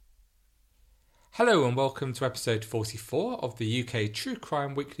Hello and welcome to episode 44 of the UK True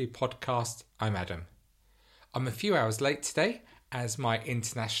Crime Weekly podcast. I'm Adam. I'm a few hours late today as my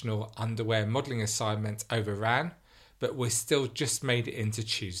international underwear modelling assignment overran, but we're still just made it into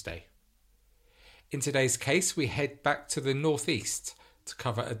Tuesday. In today's case, we head back to the northeast to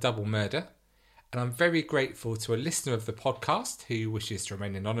cover a double murder, and I'm very grateful to a listener of the podcast who wishes to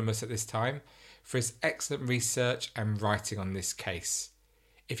remain anonymous at this time for his excellent research and writing on this case.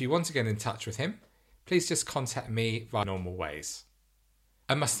 If you want to get in touch with him, please just contact me via normal ways.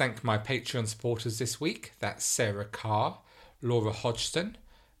 I must thank my Patreon supporters this week. That's Sarah Carr, Laura Hodgson,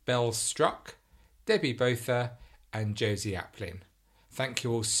 Belle Struck, Debbie Botha and Josie Aplin. Thank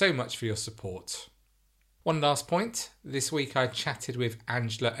you all so much for your support. One last point. This week I chatted with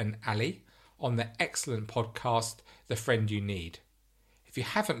Angela and Ali on the excellent podcast The Friend You Need. If you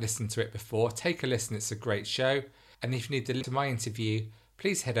haven't listened to it before, take a listen. It's a great show. And if you need to listen to my interview,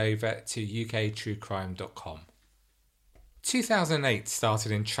 please head over to uktruecrime.com. 2008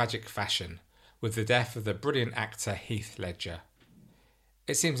 started in tragic fashion with the death of the brilliant actor Heath Ledger.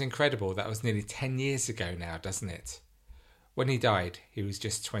 It seems incredible that was nearly 10 years ago now, doesn't it? When he died, he was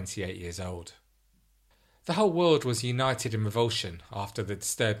just 28 years old. The whole world was united in revulsion after the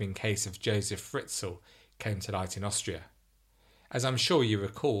disturbing case of Josef Fritzl came to light in Austria. As I'm sure you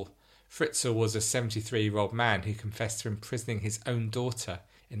recall, Fritzl was a 73-year-old man who confessed to imprisoning his own daughter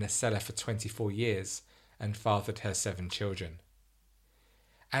in a cellar for 24 years and fathered her 7 children.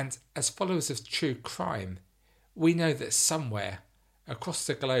 And as followers of true crime, we know that somewhere across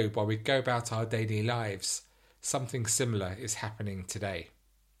the globe while we go about our daily lives, something similar is happening today.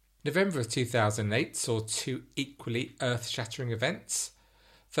 November of 2008 saw 2 equally earth-shattering events.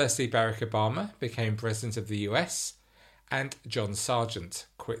 Firstly, Barack Obama became president of the US, and John Sargent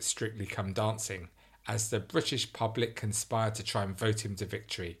quit Strictly Come Dancing as the British public conspired to try and vote him to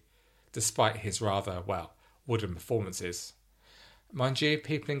victory, despite his rather, wooden performances. Mind you,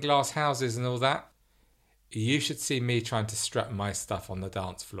 people in glass houses and all that, you should see me trying to strut my stuff on the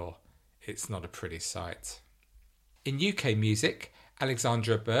dance floor. It's not a pretty sight. In UK music,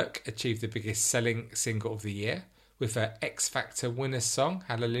 Alexandra Burke achieved the biggest selling single of the year with her X Factor winner's song,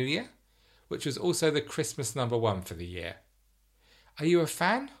 Hallelujah, which was also the Christmas #1 for the year. Are you a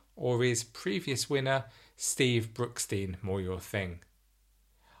fan, or is previous winner Steve Brookstein more your thing?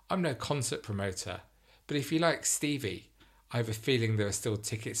 I'm no concert promoter, but if you like Stevie, I have a feeling there are still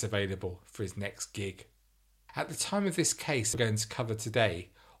tickets available for his next gig. At the time of this case we're going to cover today,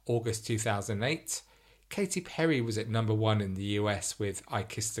 August 2008, Katy Perry was at #1 in the US with I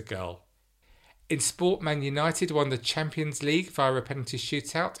Kissed a Girl. In sport, Man United won the Champions League via a penalty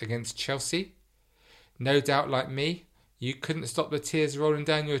shootout against Chelsea. No doubt, like me, you couldn't stop the tears rolling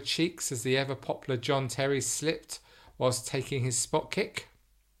down your cheeks as the ever-popular John Terry slipped whilst taking his spot kick.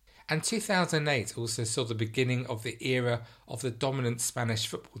 And 2008 also saw the beginning of the era of the dominant Spanish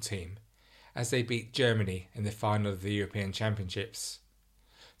football team as they beat Germany in the final of the European Championships.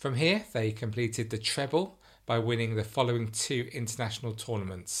 From here, they completed the treble by winning the following 2 international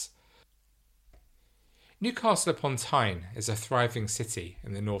tournaments. Newcastle upon Tyne is a thriving city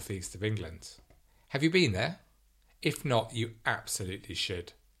in the northeast of England. Have you been there? If not, you absolutely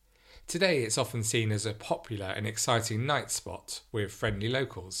should. Today it's often seen as a popular and exciting night spot with friendly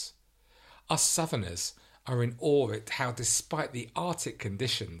locals. Us southerners are in awe at how, despite the Arctic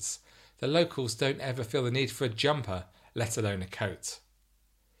conditions, the locals don't ever feel the need for a jumper, let alone a coat.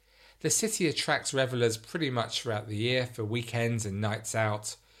 The city attracts revellers pretty much throughout the year for weekends and nights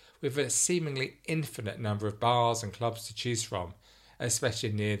out, with a seemingly infinite number of bars and clubs to choose from,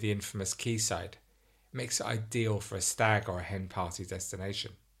 especially near the infamous quayside. It makes it ideal for a stag or a hen party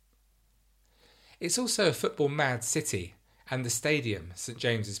destination. It's also a football-mad city, and the stadium, St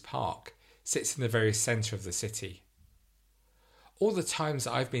James's Park, sits in the very centre of the city. All the times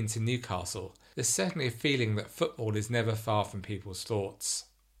that I've been to Newcastle, there's certainly a feeling that football is never far from people's thoughts.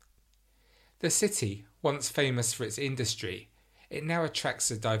 The city, once famous for its industry, it now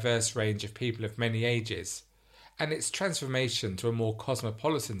attracts a diverse range of people of many ages, and its transformation to a more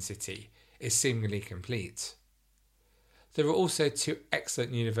cosmopolitan city is seemingly complete. There are also 2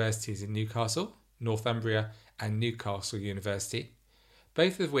 excellent universities in Newcastle, Northumbria and Newcastle University,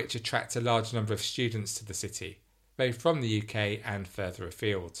 both of which attract a large number of students to the city, both from the UK and further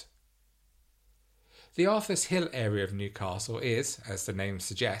afield. The Arthur's Hill area of Newcastle is, as the name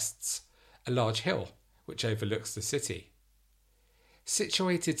suggests, a large hill which overlooks the city.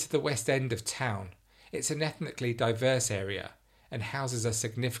 Situated to the west end of town, it's an ethnically diverse area and houses a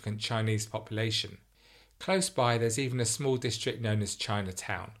significant Chinese population. Close by there's even a small district known as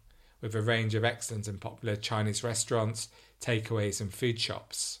Chinatown, with a range of excellent and popular Chinese restaurants, takeaways and food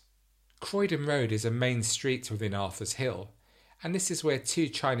shops. Croydon Road is a main street within Arthur's Hill, and this is where two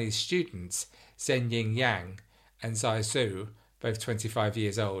Chinese students, Zhen Ying Yang and Zai Zhu, both 25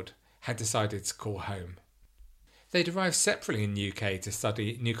 years old, had decided to call home. They'd arrived separately in the UK to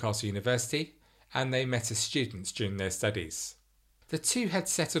study at Newcastle University, and they met as students during their studies. The two had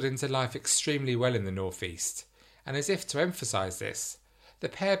settled into life extremely well in the North East, and as if to emphasise this, the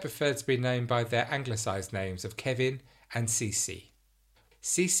pair preferred to be known by their anglicised names of Kevin and Cece.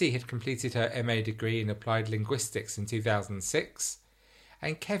 Cece had completed her MA degree in Applied Linguistics in 2006,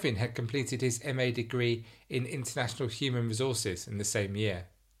 and Kevin had completed his MA degree in International Human Resources in the same year.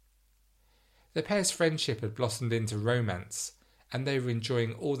 The pair's friendship had blossomed into romance, and they were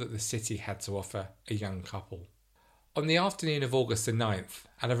enjoying all that the city had to offer a young couple. On the afternoon of August the 9th,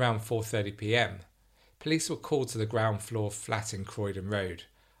 at around 4:30 p.m, police were called to the ground floor flat in Croydon Road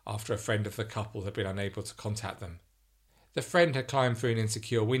after a friend of the couple had been unable to contact them. The friend had climbed through an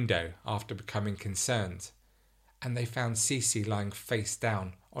insecure window after becoming concerned, and they found Cece lying face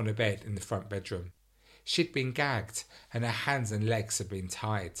down on a bed in the front bedroom. She'd been gagged and her hands and legs had been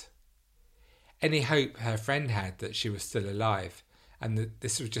tied. Any hope her friend had that she was still alive and that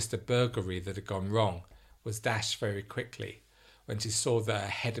this was just a burglary that had gone wrong was dashed very quickly when she saw that her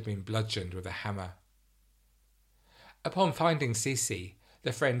head had been bludgeoned with a hammer. Upon finding Cece,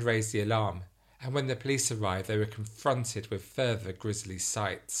 the friend raised the alarm, and when the police arrived they were confronted with further grisly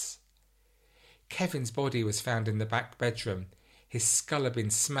sights. Kevin's body was found in the back bedroom. His skull had been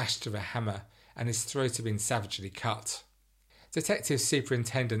smashed with a hammer and his throat had been savagely cut. Detective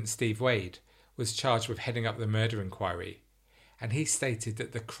Superintendent Steve Wade was charged with heading up the murder inquiry, and he stated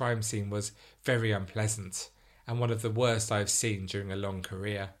that the crime scene was very unpleasant and one of the worst I have seen during a long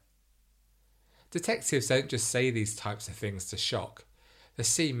career. Detectives don't just say these types of things to shock. The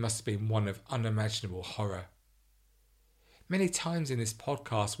scene must have been one of unimaginable horror. Many times in this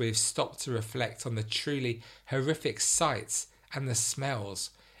podcast we have stopped to reflect on the truly horrific sights and the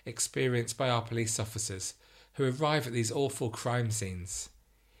smells experienced by our police officers who arrive at these awful crime scenes.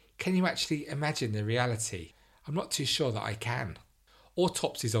 Can you actually imagine the reality? I'm not too sure that I can.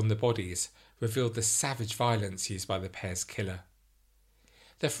 Autopsies on the bodies revealed the savage violence used by the pair's killer.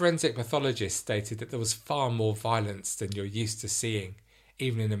 The forensic pathologist stated that there was far more violence than you're used to seeing,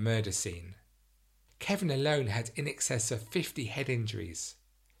 even in a murder scene. Kevin alone had in excess of 50 head injuries.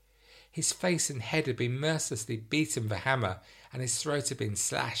 His face and head had been mercilessly beaten with a hammer and his throat had been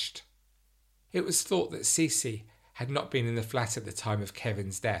slashed. It was thought that Cece had not been in the flat at the time of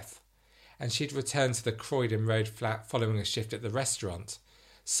Kevin's death, and she'd returned to the Croydon Road flat following a shift at the restaurant,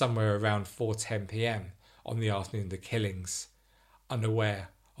 somewhere around 4:10 p.m. on the afternoon of the killings, unaware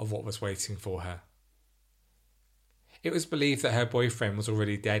of what was waiting for her. It was believed that her boyfriend was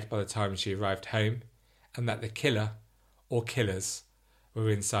already dead by the time she arrived home, and that the killer, or killers, were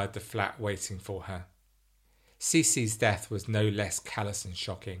inside the flat waiting for her. Cece's death was no less callous and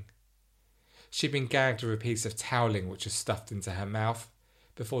shocking. She'd been gagged with a piece of toweling which was stuffed into her mouth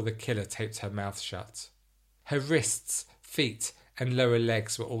before the killer taped her mouth shut. Her wrists, feet and lower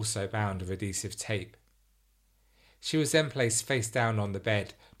legs were also bound with adhesive tape. She was then placed face down on the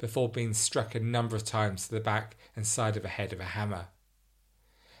bed before being struck a number of times to the back and side of her head with a hammer.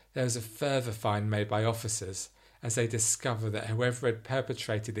 There was a further find made by officers as they discovered that whoever had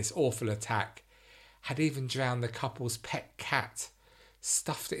perpetrated this awful attack had even drowned the couple's pet cat,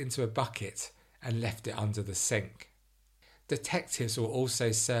 stuffed it into a bucket and left it under the sink. Detectives were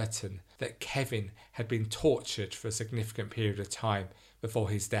also certain that Kevin had been tortured for a significant period of time before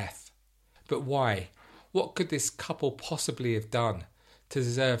his death. But why? What could this couple possibly have done to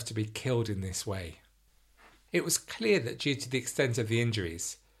deserve to be killed in this way? It was clear that due to the extent of the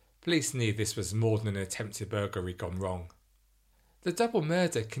injuries, police knew this was more than an attempted burglary gone wrong. The double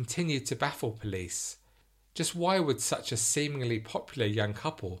murder continued to baffle police. Just why would such a seemingly popular young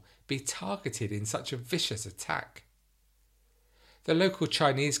couple be targeted in such a vicious attack? The local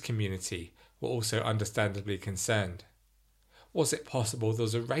Chinese community were also understandably concerned. Was it possible there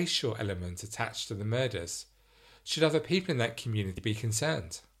was a racial element attached to the murders? Should other people in that community be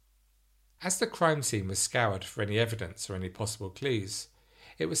concerned? As the crime scene was scoured for any evidence or any possible clues,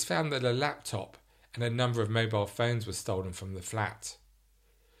 it was found that a laptop and a number of mobile phones were stolen from the flat.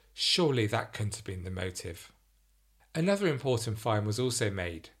 Surely that couldn't have been the motive. Another important find was also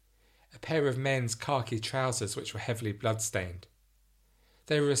made, a pair of men's khaki trousers which were heavily blood-stained.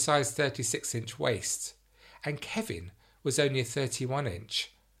 They were a size 36-inch waist, and Kevin was only a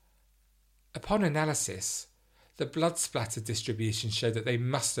 31-inch. Upon analysis, the blood splatter distribution showed that they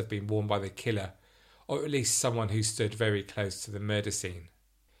must have been worn by the killer, or at least someone who stood very close to the murder scene.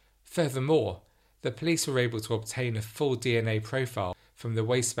 Furthermore, the police were able to obtain a full DNA profile from the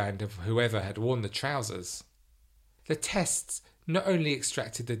waistband of whoever had worn the trousers. The tests not only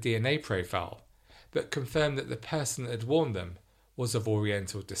extracted the DNA profile, but confirmed that the person that had worn them was of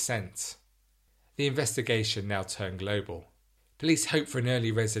Oriental descent. The investigation now turned global. Police hoped for an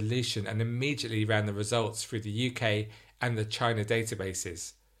early resolution and immediately ran the results through the UK and the China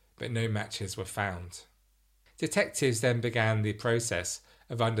databases, but no matches were found. Detectives then began the process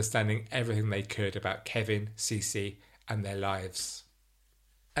of understanding everything they could about Kevin, Cece, and their lives.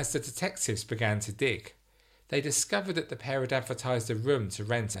 As the detectives began to dig, they discovered that the pair had advertised a room to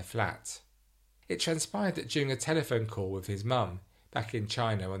rent a flat. It transpired that during a telephone call with his mum back in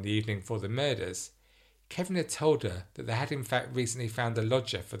China on the evening before the murders, Kevin had told her that they had in fact recently found a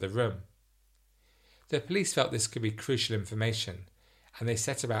lodger for the room. The police felt this could be crucial information, and they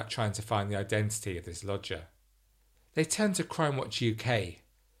set about trying to find the identity of this lodger. They turned to Crime Watch UK,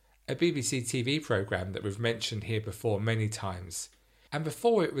 a BBC TV programme that we've mentioned here before many times, and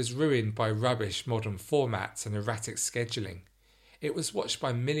before it was ruined by rubbish modern formats and erratic scheduling, it was watched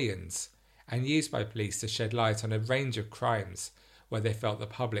by millions and used by police to shed light on a range of crimes where they felt the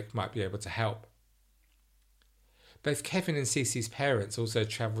public might be able to help. Both Kevin and Cece's parents also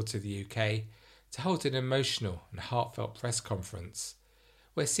travelled to the UK to hold an emotional and heartfelt press conference,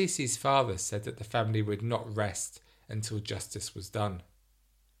 where Cece's father said that the family would not rest until justice was done.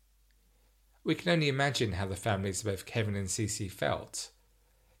 We can only imagine how the families of both Kevin and Cece felt.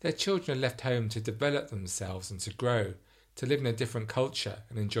 Their children had left home to develop themselves and to grow, to live in a different culture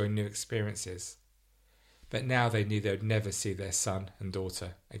and enjoy new experiences. But now they knew they would never see their son and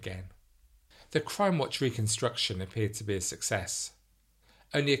daughter again. The Crime Watch reconstruction appeared to be a success.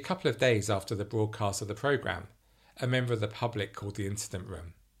 Only a couple of days after the broadcast of the programme, a member of the public called the incident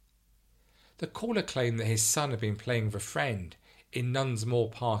room. The caller claimed that his son had been playing with a friend in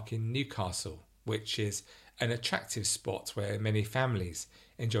Nunsmore Park in Newcastle, which is an attractive spot where many families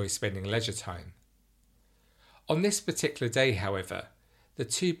enjoy spending leisure time. On this particular day, however, the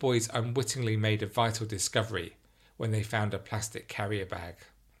two boys unwittingly made a vital discovery when they found a plastic carrier bag.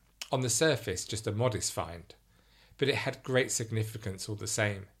 On the surface, just a modest find, but it had great significance all the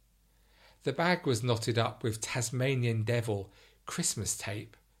same. The bag was knotted up with Tasmanian Devil Christmas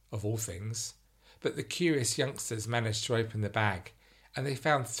tape, of all things, but the curious youngsters managed to open the bag and they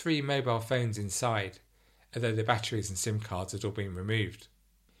found 3 mobile phones inside, although the batteries and SIM cards had all been removed.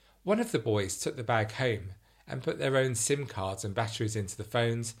 One of the boys took the bag home and put their own SIM cards and batteries into the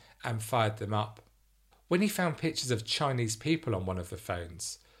phones and fired them up. When he found pictures of Chinese people on one of the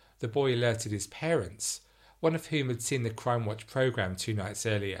phones, the boy alerted his parents, one of whom had seen the Crime Watch programme 2 nights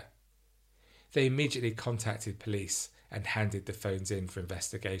earlier. They immediately contacted police and handed the phones in for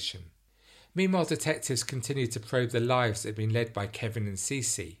investigation. Meanwhile, detectives continued to probe the lives that had been led by Kevin and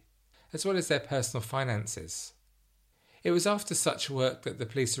Cece, as well as their personal finances. It was after such work that the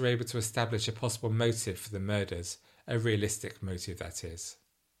police were able to establish a possible motive for the murders, a realistic motive that is.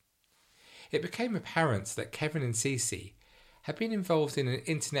 It became apparent that Kevin and Cece had been involved in an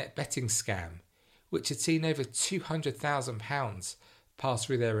internet betting scam which had seen over £200,000 pass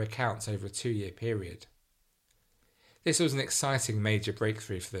through their accounts over a 2-year period. This was an exciting major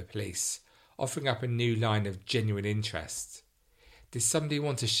breakthrough for the police, offering up a new line of genuine interest. Did somebody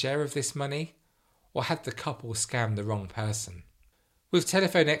want a share of this money, or had the couple scammed the wrong person? With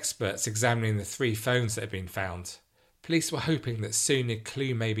telephone experts examining the 3 phones that had been found, police were hoping that soon a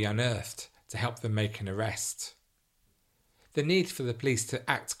clue may be unearthed to help them make an arrest. The need for the police to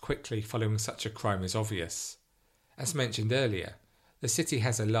act quickly following such a crime is obvious. As mentioned earlier, the city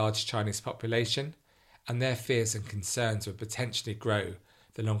has a large Chinese population, and their fears and concerns would potentially grow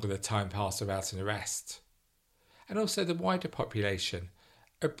the longer the time passed without an arrest. And also the wider population,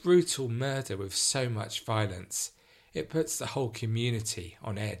 a brutal murder with so much violence, it puts the whole community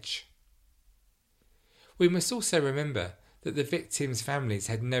on edge. We must also remember that the victims' families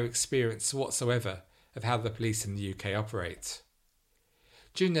had no experience whatsoever of how the police in the UK operate.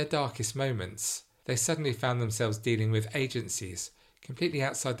 During their darkest moments, they suddenly found themselves dealing with agencies completely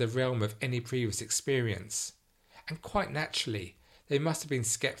outside the realm of any previous experience, and quite naturally, they must have been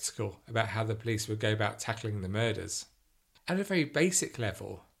sceptical about how the police would go about tackling the murders. At a very basic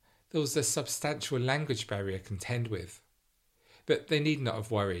level, there was a substantial language barrier to contend with. But they need not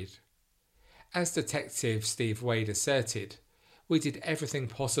have worried. As Detective Steve Wade asserted, we did everything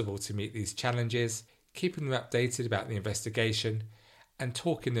possible to meet these challenges, keeping them updated about the investigation and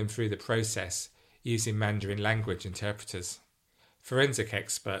talking them through the process using Mandarin language interpreters. Forensic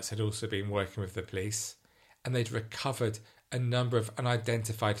experts had also been working with the police, and they'd recovered a number of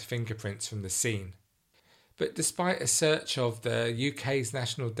unidentified fingerprints from the scene. But despite a search of the UK's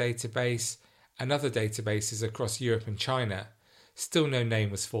national database and other databases across Europe and China, still no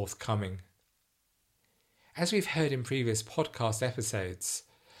name was forthcoming. As we've heard in previous podcast episodes,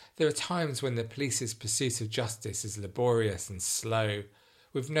 there are times when the police's pursuit of justice is laborious and slow,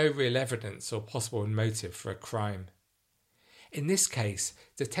 with no real evidence or possible motive for a crime. In this case,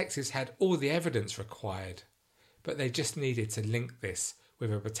 detectives had all the evidence required, but they just needed to link this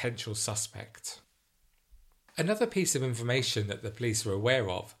with a potential suspect. Another piece of information that the police were aware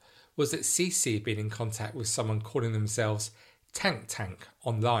of was that Cici had been in contact with someone calling themselves Tank Tank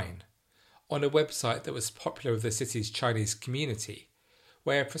online, on a website that was popular with the city's Chinese community,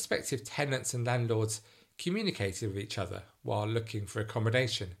 where prospective tenants and landlords communicated with each other while looking for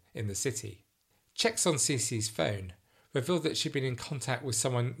accommodation in the city. Checks on Cici's phone revealed that she'd been in contact with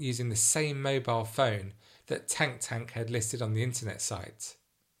someone using the same mobile phone that Tank Tank had listed on the internet site.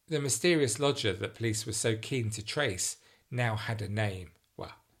 The mysterious lodger that police were so keen to trace now had a name.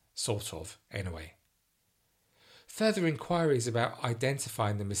 Well, sort of, anyway. Further inquiries about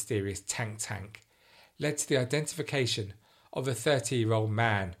identifying the mysterious Tank Tank led to the identification of a 30-year-old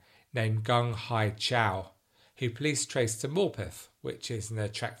man named Gung Hai Chow, who police traced to Morpeth, which is an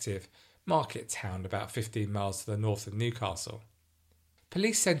attractive market town about 15 miles to the north of Newcastle.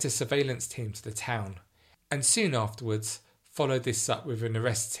 Police sent a surveillance team to the town, and soon afterwards followed this up with an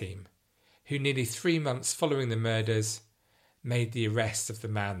arrest team, who nearly 3 months following the murders made the arrest of the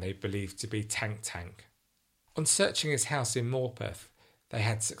man they believed to be Tank Tank. On searching his house in Morpeth, they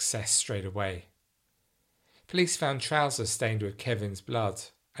had success straight away. Police found trousers stained with Kevin's blood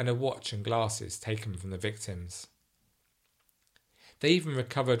and a watch and glasses taken from the victims. They even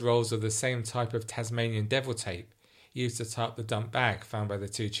recovered rolls of the same type of Tasmanian devil tape used to tie up the dump bag found by the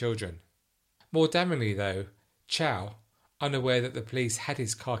two children. More damningly though, Chow, unaware that the police had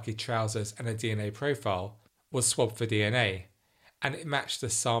his khaki trousers and a DNA profile, was swabbed for DNA, and it matched the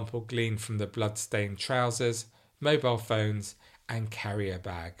sample gleaned from the blood-stained trousers, mobile phones and carrier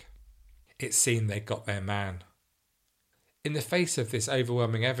bag. It seemed they'd got their man. In the face of this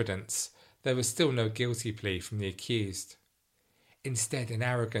overwhelming evidence, there was still no guilty plea from the accused. Instead, an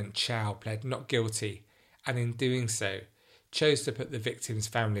arrogant Chow pled not guilty, and in doing so, chose to put the victims'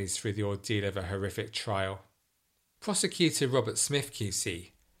 families through the ordeal of a horrific trial. Prosecutor Robert Smith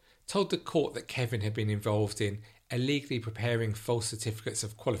QC told the court that Kevin had been involved in illegally preparing false certificates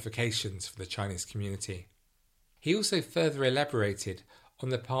of qualifications for the Chinese community. He also further elaborated on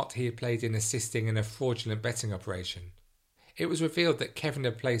the part he had played in assisting in a fraudulent betting operation. It was revealed that Kevin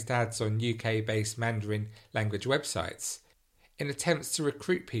had placed ads on UK-based Mandarin language websites in attempts to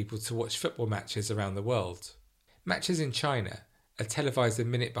recruit people to watch football matches around the world. Matches in China are televised a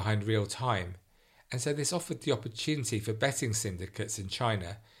minute behind real time, and so this offered the opportunity for betting syndicates in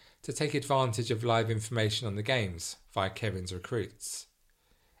China to take advantage of live information on the games via Kevin's recruits.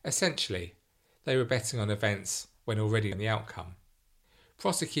 Essentially, they were betting on events when already in the outcome.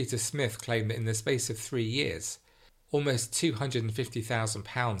 Prosecutor Smith claimed that in the space of 3 years, almost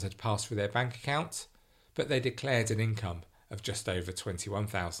 £250,000 had passed through their bank account, but they declared an income of just over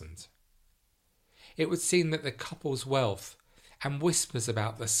 £21,000. It would seem that the couple's wealth and whispers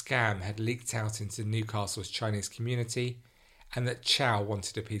about the scam had leaked out into Newcastle's Chinese community, and that Chow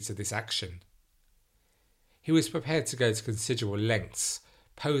wanted a piece of this action. He was prepared to go to considerable lengths,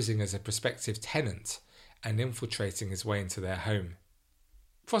 posing as a prospective tenant and infiltrating his way into their home.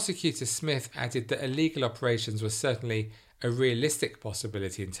 Prosecutor Smith added that illegal operations were certainly a realistic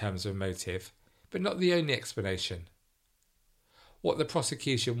possibility in terms of motive, but not the only explanation. What the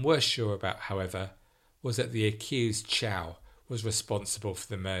prosecution were sure about, however, was that the accused Chow was responsible for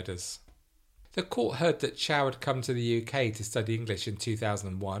the murders. The court heard that Chow had come to the UK to study English in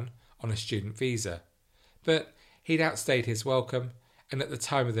 2001 on a student visa, but he'd outstayed his welcome and at the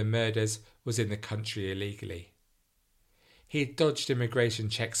time of the murders was in the country illegally. He had dodged immigration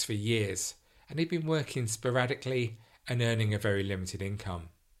checks for years and he'd been working sporadically and earning a very limited income.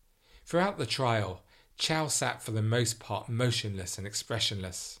 Throughout the trial, Chow sat for the most part motionless and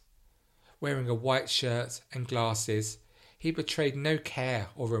expressionless. Wearing a white shirt and glasses, he betrayed no care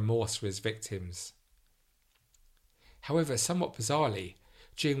or remorse for his victims. However, somewhat bizarrely,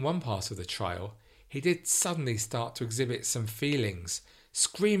 during one part of the trial, he did suddenly start to exhibit some feelings,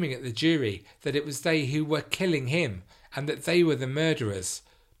 screaming at the jury that it was they who were killing him and that they were the murderers,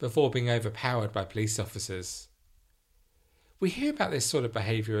 before being overpowered by police officers. We hear about this sort of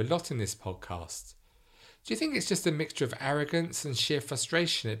behaviour a lot in this podcast. Do you think it's just a mixture of arrogance and sheer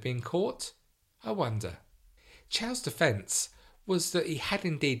frustration at being caught? I wonder. Chow's defence was that he had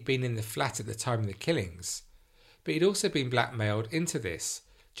indeed been in the flat at the time of the killings, but he'd also been blackmailed into this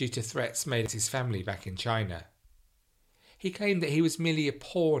due to threats made at his family back in China. He claimed that he was merely a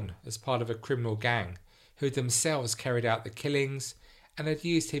pawn as part of a criminal gang who themselves carried out the killings and had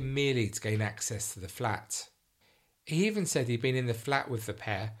used him merely to gain access to the flat. He even said he'd been in the flat with the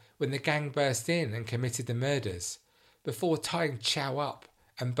pair when the gang burst in and committed the murders, before tying Chow up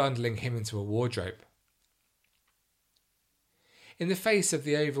and bundling him into a wardrobe. In the face of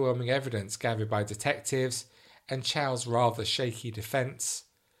the overwhelming evidence gathered by detectives and Chow's rather shaky defence,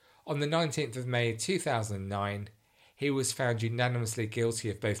 on the 19th of May 2009, he was found unanimously guilty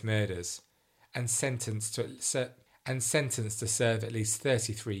of both murders and sentenced to serve at least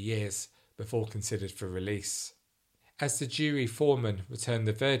 33 years before considered for release. As the jury foreman returned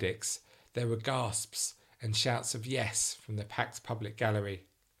the verdicts, there were gasps and shouts of yes from the packed public gallery.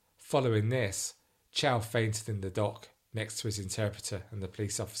 Following this, Chow fainted in the dock next to his interpreter and the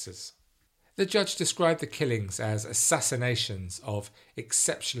police officers. The judge described the killings as assassinations of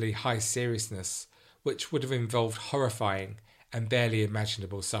exceptionally high seriousness, which would have involved horrifying and barely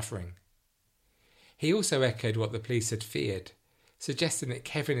imaginable suffering. He also echoed what the police had feared, suggesting that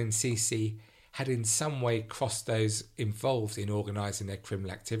Kevin and Cece had in some way crossed those involved in organising their criminal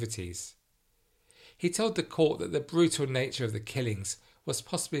activities. He told the court that the brutal nature of the killings was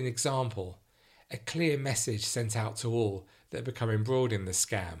possibly an example, a clear message sent out to all that had become embroiled in the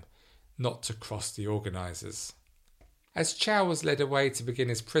scam, not to cross the organisers. As Chow was led away to begin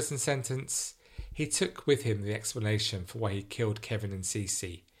his prison sentence, he took with him the explanation for why he killed Kevin and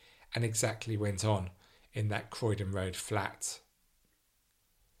Cece and exactly went on in that Croydon Road flat.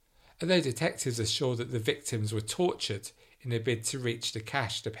 Although detectives assured that the victims were tortured in a bid to reach the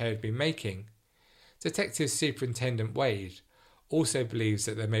cash the pair had been making, Detective Superintendent Wade also believes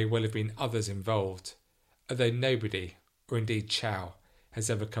that there may well have been others involved, although nobody, or indeed Chow, has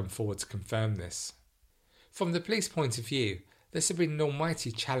ever come forward to confirm this. From the police point of view, this had been an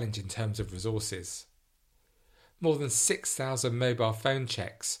almighty challenge in terms of resources. More than 6,000 mobile phone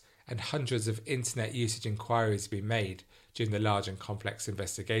checks and hundreds of internet usage inquiries had been made during the large and complex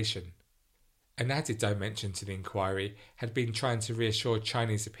investigation. An added dimension to the inquiry had been trying to reassure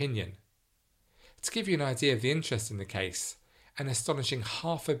Chinese opinion. To give you an idea of the interest in the case, an astonishing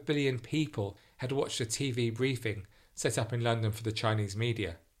 500 million people had watched a TV briefing set up in London for the Chinese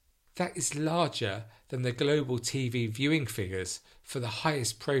media. That is larger than the global TV viewing figures for the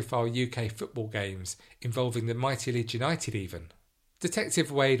highest profile UK football games involving the mighty Leeds United even.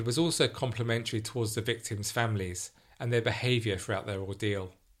 Detective Wade was also complimentary towards the victims' families and their behaviour throughout their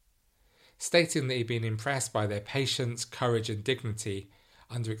ordeal, stating that he'd been impressed by their patience, courage and dignity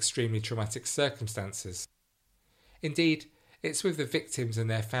under extremely traumatic circumstances. Indeed, it's with the victims and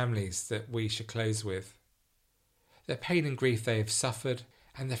their families that we should close with. The pain and grief they have suffered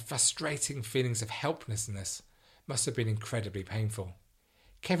and the frustrating feelings of helplessness must have been incredibly painful.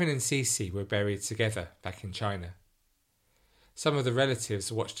 Kevin and Cece were buried together back in China. Some of the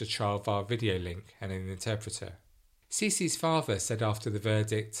relatives watched the trial via video link and an interpreter. Cece's father said after the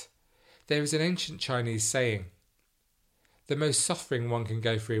verdict, "There is an ancient Chinese saying, the most suffering one can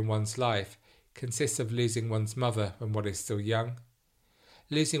go through in one's life consists of losing one's mother when one is still young,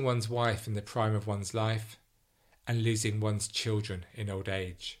 losing one's wife in the prime of one's life, and losing one's children in old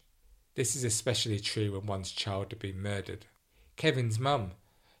age. This is especially true when one's child had been murdered." Kevin's mum,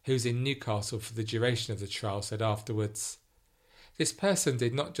 who was in Newcastle for the duration of the trial, said afterwards, "This person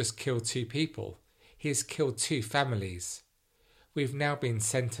did not just kill 2 people, he has killed 2 families. We've now been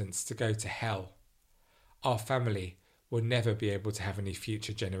sentenced to go to hell. Our family will never be able to have any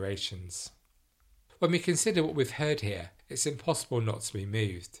future generations." When we consider what we've heard here, it's impossible not to be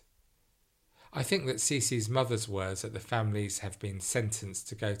moved. I think that Cece's mother's words that the families have been sentenced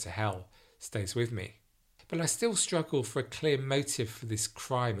to go to hell stays with me. But I still struggle for a clear motive for this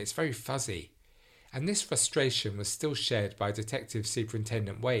crime. It's very fuzzy. And this frustration was still shared by Detective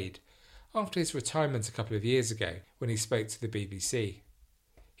Superintendent Wade after his retirement a couple of years ago when he spoke to the BBC.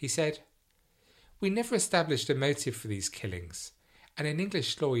 He said, "We never established a motive for these killings, and in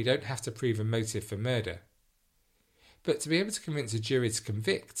English law you don't have to prove a motive for murder. But to be able to convince a jury to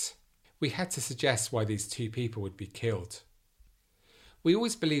convict, we had to suggest why these 2 people would be killed. We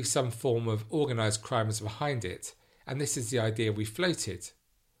always believe some form of organised crime is behind it, and this is the idea we floated.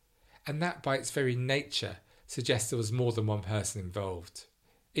 And that by its very nature suggests there was more than one person involved,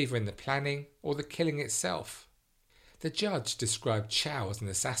 either in the planning or the killing itself. The judge described Chow as an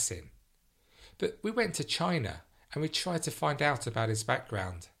assassin, but we went to China and we tried to find out about his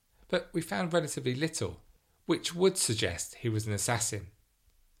background, but we found relatively little, which would suggest he was an assassin.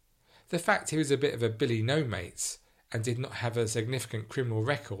 The fact he was a bit of a Billy No-Mates and did not have a significant criminal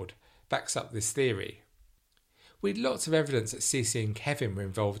record backs up this theory. We had lots of evidence that Cece and Kevin were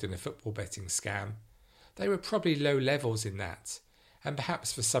involved in a football betting scam. They were probably low levels in that, and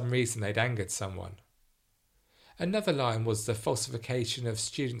perhaps for some reason they'd angered someone. Another line was the falsification of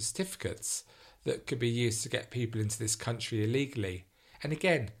student certificates that could be used to get people into this country illegally, and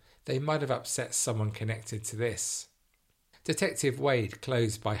again, they might have upset someone connected to this. Detective Wade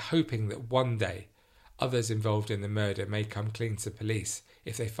closed by hoping that one day others involved in the murder may come clean to police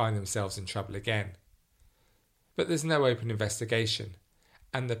if they find themselves in trouble again. But there's no open investigation,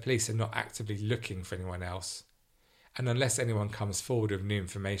 and the police are not actively looking for anyone else, and unless anyone comes forward with new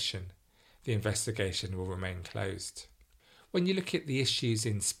information, the investigation will remain closed. When you look at the issues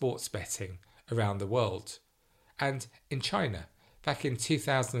in sports betting around the world, and in China, back in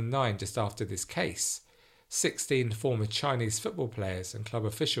 2009, just after this case, 16 former Chinese football players and club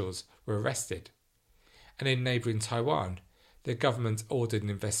officials were arrested. And in neighbouring Taiwan, the government ordered an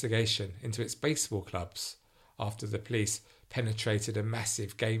investigation into its baseball clubs after the police penetrated a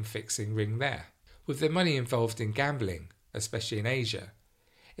massive game-fixing ring there. With the money involved in gambling, especially in Asia,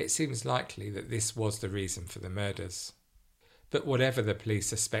 it seems likely that this was the reason for the murders. But whatever the police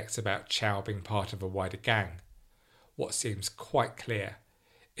suspect about Chow being part of a wider gang, what seems quite clear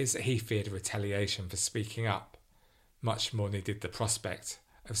is that he feared retaliation for speaking up, much more than he did the prospect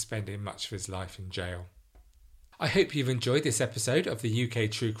of spending much of his life in jail. I hope you've enjoyed this episode of the UK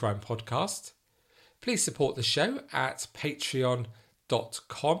True Crime Podcast. Please support the show at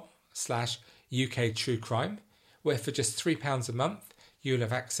patreon.com/UKTrueCrime, where for just £3 a month you'll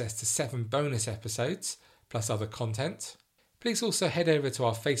have access to 7 bonus episodes plus other content. Please also head over to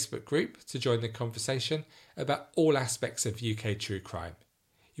our Facebook group to join the conversation about all aspects of UK true crime.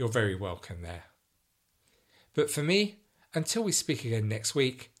 You're very welcome there. But for me, until we speak again next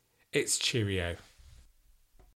week, it's cheerio.